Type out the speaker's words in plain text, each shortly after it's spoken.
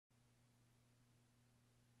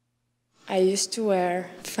I used to wear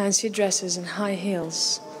fancy dresses and high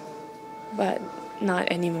heels, but not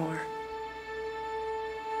anymore.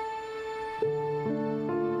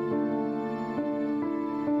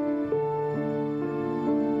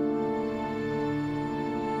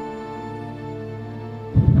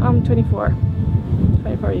 I'm 24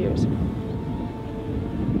 years.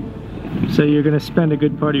 So you're going to spend a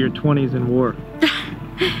good part of your 20s in war?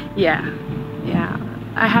 Yeah.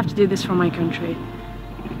 I have to do this for my country.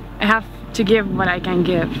 I have to give what I can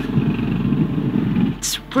give.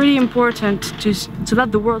 It's pretty important to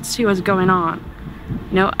let the world see what's going on.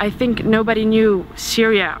 You know, I think nobody knew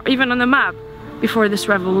Syria, even on the map, before this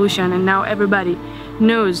revolution, and now everybody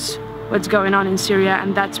knows what's going on in Syria,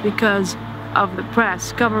 and that's because of the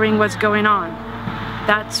press covering what's going on.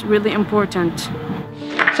 That's really important.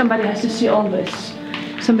 Somebody has to see all this.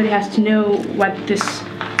 Somebody has to know what this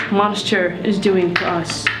monster is doing to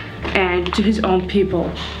us and to his own people.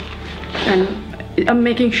 And I'm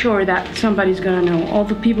making sure that somebody's gonna know. All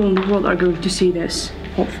the people in the world are going to see this,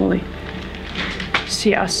 hopefully.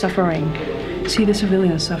 See us suffering. See the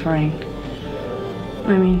civilians suffering.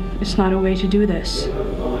 I mean, it's not a way to do this.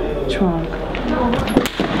 It's wrong.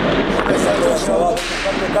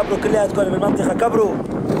 كبروا كلياتكم بالمنطقة كبروا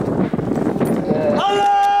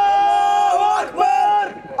الله أكبر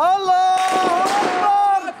الله أكبر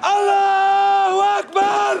الله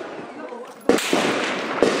أكبر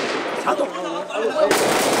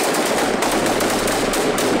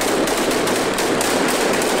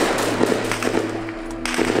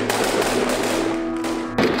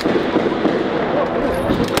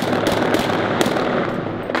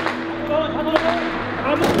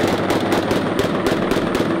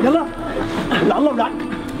يلا الله ولع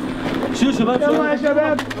شو شباب يلا يا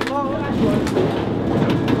شباب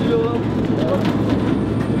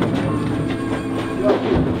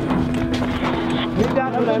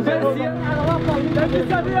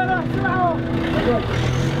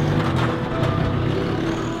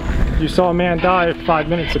You saw a man die 5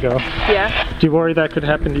 minutes ago. Yeah. Do you worry that could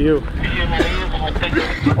happen to you?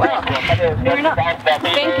 Well, we're not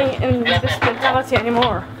thinking in this mentality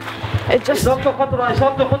anymore. It just,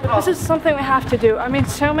 this is something we have to do. I mean,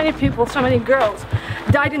 so many people, so many girls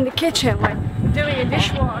died in the kitchen, like doing a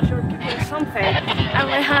dishwash or cooking something, and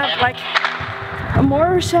we have like a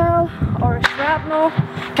mortar shell or a shrapnel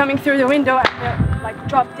coming through the window and they're like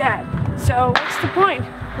drop dead. So what's the point?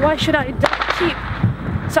 Why should I keep?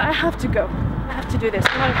 So I have to go. I have to do this.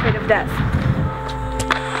 I'm not afraid of death.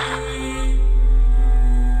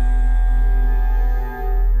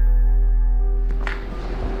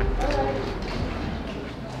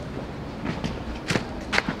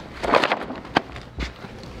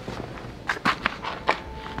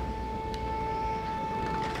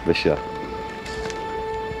 بشار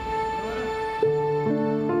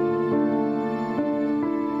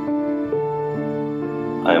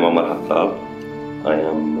I am Omar Hattab. I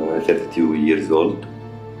am 32 years old.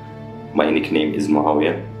 My nickname is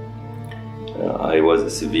Muawiyah. I was a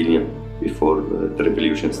civilian before the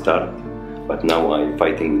revolution started, but now I'm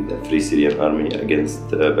fighting the Free Syrian Army against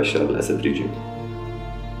Bashar al-Assad regime.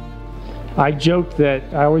 I joked that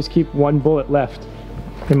I always keep one bullet left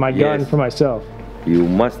in my gun for myself. You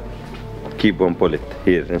must keep one bullet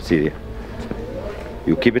here in Syria.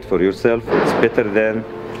 You keep it for yourself. It's better than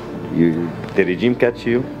the regime catch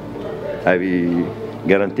you. I will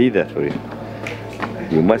guarantee that for you.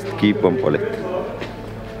 You must keep one bullet.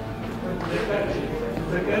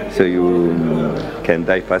 So you can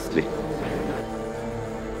die fastly.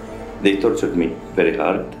 They tortured me very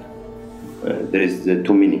hard. There is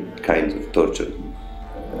too many kinds of torture.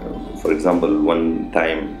 For example, one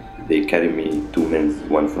time they carried me 2 men,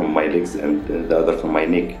 one from my legs and the other from my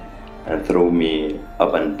neck, and throw me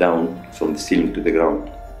up and down from the ceiling to the ground.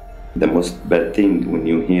 The most bad thing when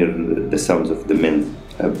you hear the sounds of the men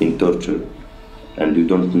have been tortured and you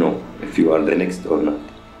don't know if you are the next or not.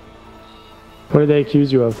 What do they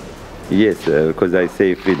accuse you of? Yes, because I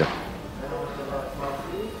say freedom.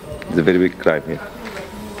 It's a very big crime here.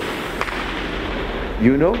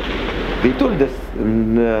 You know, they told us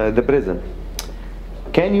in the prison,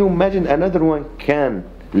 can you imagine another one can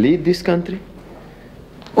lead this country?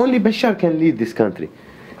 Only Bashar can lead this country.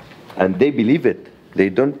 And they believe it. They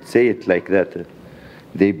don't say it like that.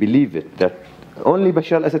 They believe it, that only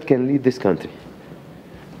Bashar al-Assad can lead this country.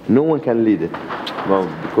 No one can lead it. Well,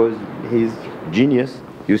 because he's genius,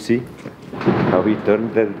 you see how he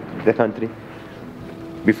turned the country.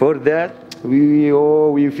 Before that,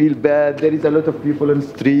 we feel bad. There is a lot of people on the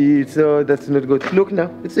streets. Oh, that's not good. Look now,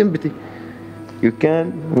 it's empty. You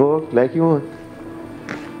can walk like you want.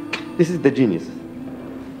 This is the genius.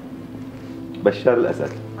 Bashar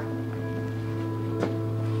al-Assad.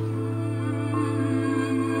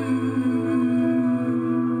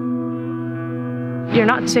 you're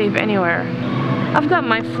not safe anywhere. I've got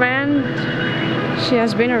my friend, she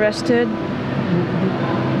has been arrested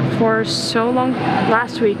for so long.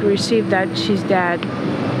 Last week we received that she's dead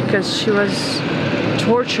because she was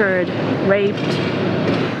tortured, raped.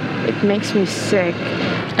 It makes me sick.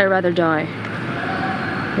 I'd rather die.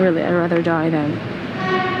 Really, I'd rather die than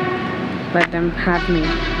let them have me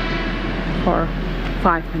for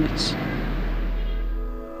 5 minutes.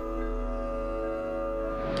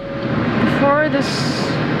 Before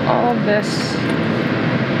all of this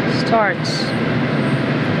starts,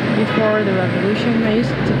 before the revolution, I used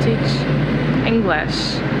to teach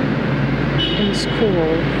English in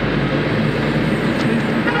school.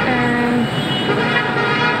 And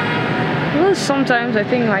well, sometimes I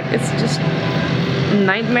think like it's just a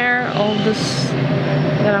nightmare, all this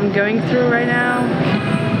that I'm going through right now.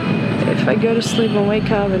 If I go to sleep and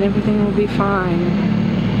wake up and everything will be fine,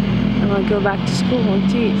 and I'll go back to school and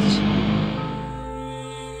teach.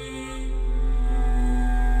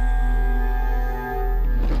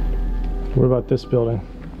 What about this building?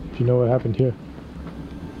 Do you know what happened here?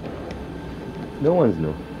 No one's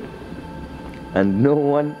know. And no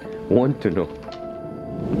one want to know.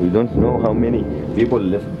 We don't know how many people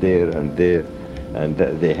live there, and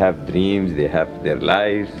they have dreams, they have their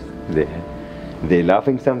lives, they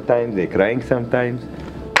laughing sometimes, they crying sometimes.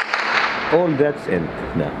 All that's end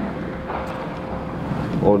now.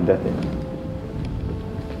 All that end.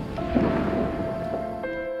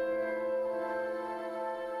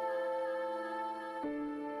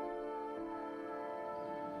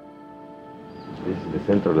 This is the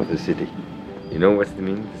center of the city. You know what it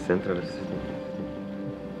means, the center of the city?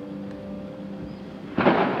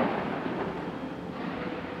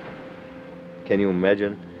 Can you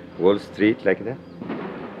imagine Wall Street like that?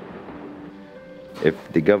 If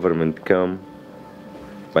the government come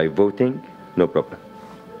by voting, no problem.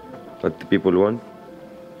 What the people want,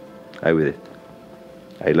 I with it.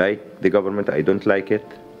 I like the government, I don't like it,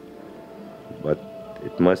 but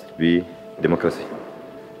it must be democracy.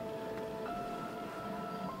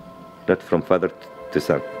 Not from father to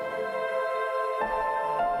son.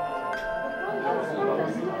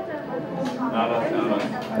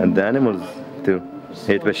 And the animals too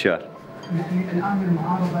hate Bashar.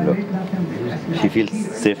 Look, she feels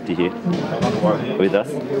safety here with us.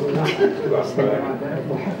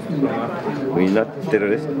 We're not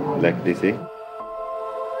terrorists like they say.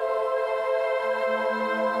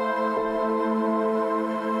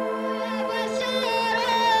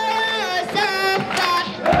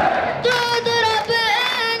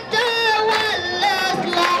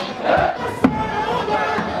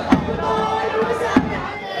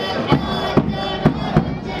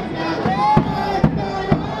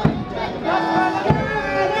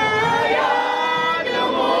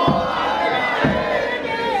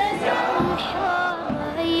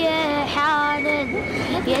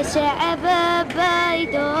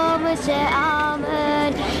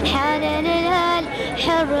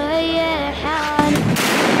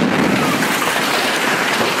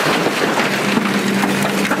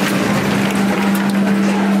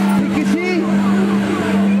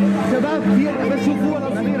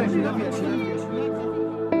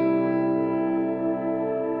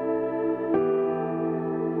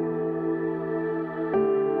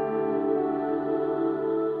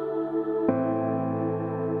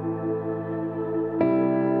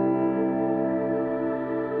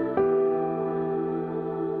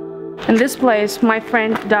 In this place, my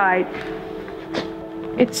friend died.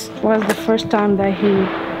 It was the first time that he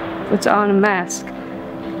puts on a mask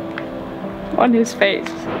on his face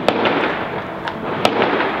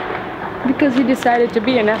because he decided to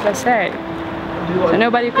be an FSA, so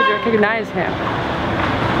nobody could recognize him.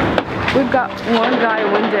 We've got one guy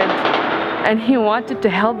wounded, and he wanted to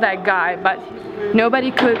help that guy, but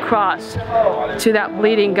nobody could cross to that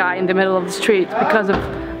bleeding guy in the middle of the street because of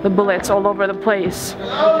the bullets all over the place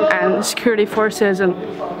and the security forces and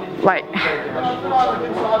like.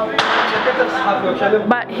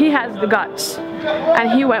 But he has the guts and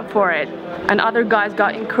he went for it, and other guys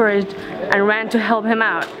got encouraged and ran to help him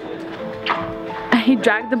out. And he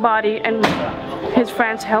dragged the body and his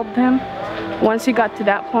friends helped him. Once he got to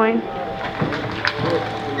that point,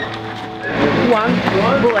 one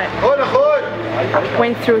bullet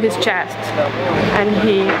went through his chest and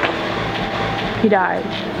he died.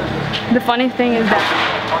 The funny thing is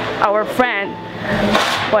that our friend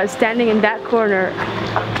was standing in that corner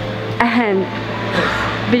and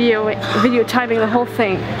videotaping the whole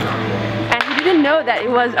thing, and he didn't know that it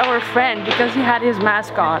was our friend because he had his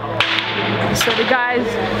mask on. So the guys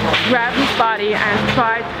grabbed his body and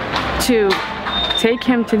tried to take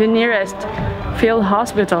him to the nearest field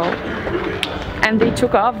hospital, and they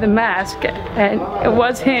took off the mask, and it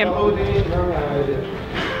was him.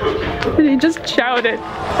 And he just shouted,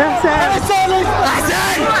 "Hassan!"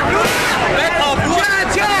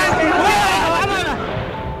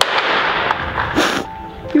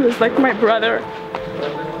 He was like my brother.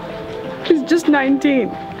 He's just 19.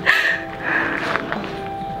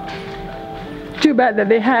 Too bad that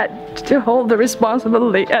they had to hold the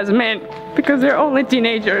responsibility as men, because they're only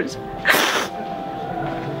teenagers.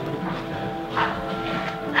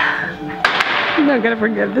 I'm not gonna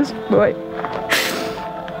forget this boy.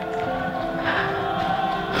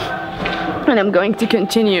 And I'm going to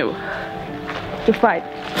continue to fight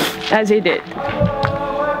as he did.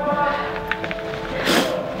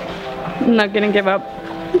 I'm not gonna give up.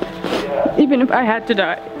 Even if I had to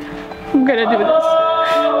die, I'm gonna do this.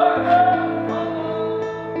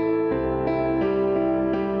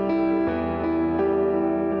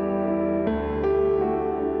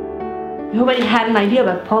 Nobody had an idea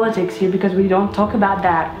about politics here because we don't talk about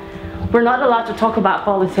that. We're not allowed to talk about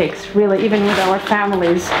politics, really, even with our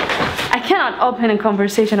families. I cannot open a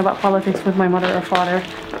conversation about politics with my mother or father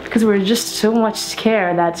because we're just so much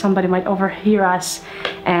scared that somebody might overhear us,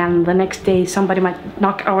 and the next day somebody might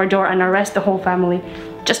knock our door and arrest the whole family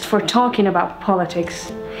just for talking about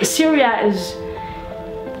politics. Syria is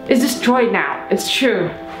destroyed now. It's true.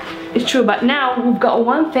 It's true, but now we've got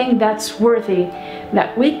one thing that's worthy,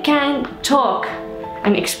 that we can talk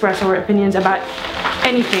and express our opinions about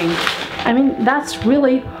anything. I mean, that's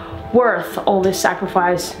really worth all this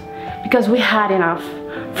sacrifice, because we had enough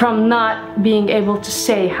from not being able to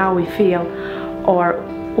say how we feel or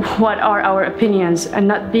what are our opinions, and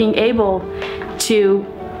not being able to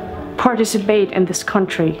participate in this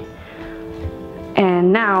country.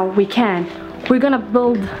 And now we can. We're gonna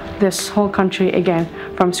build this whole country again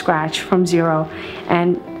from scratch, from zero.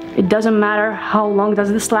 And it doesn't matter how long does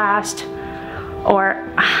this last or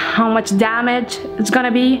how much damage it's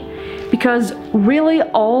gonna be, because really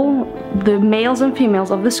all the males and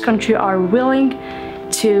females of this country are willing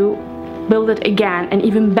to build it again, and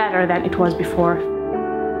even better than it was before.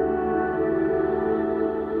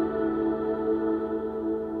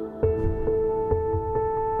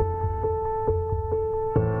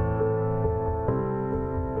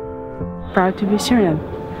 Proud to be Syrian,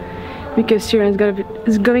 because Syria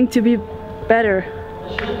is going to be better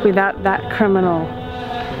without that criminal.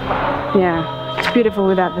 Yeah, it's beautiful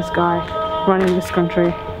without this guy running this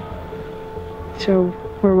country. So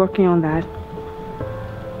we're working on that.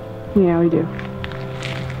 Yeah, we do.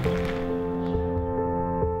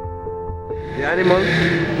 The animal,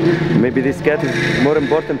 maybe this cat is more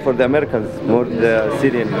important for the Americans, more the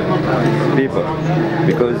Syrian people,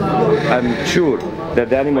 because I'm sure that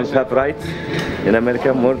the animals have rights in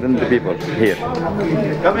America more than the people here.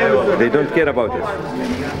 They don't care about it.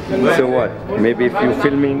 So what? Maybe if you're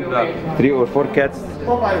filming 3 or 4 cats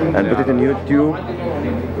and put it on YouTube,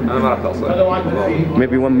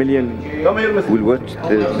 maybe 1 million will watch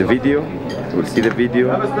the video, will see the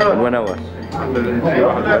video in 1 hour.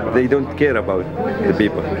 But they don't care about the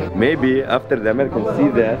people. Maybe after the Americans see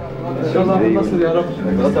that,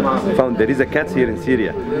 they found there is a cat here in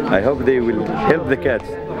Syria. I hope they will help the cats.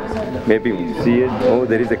 Maybe see it, oh,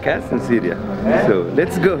 there is a cat in Syria. So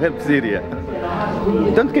let's go help Syria.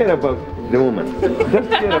 Don't care about the woman. Don't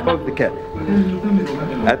care about the cat.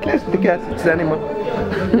 At least the cat, it's an animal.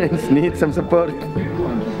 It needs some support.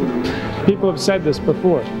 People have said this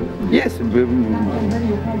before. Yes,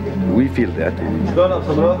 we feel that.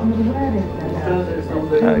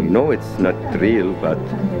 I know it's not real, but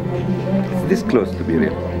it's this close to be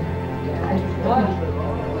real.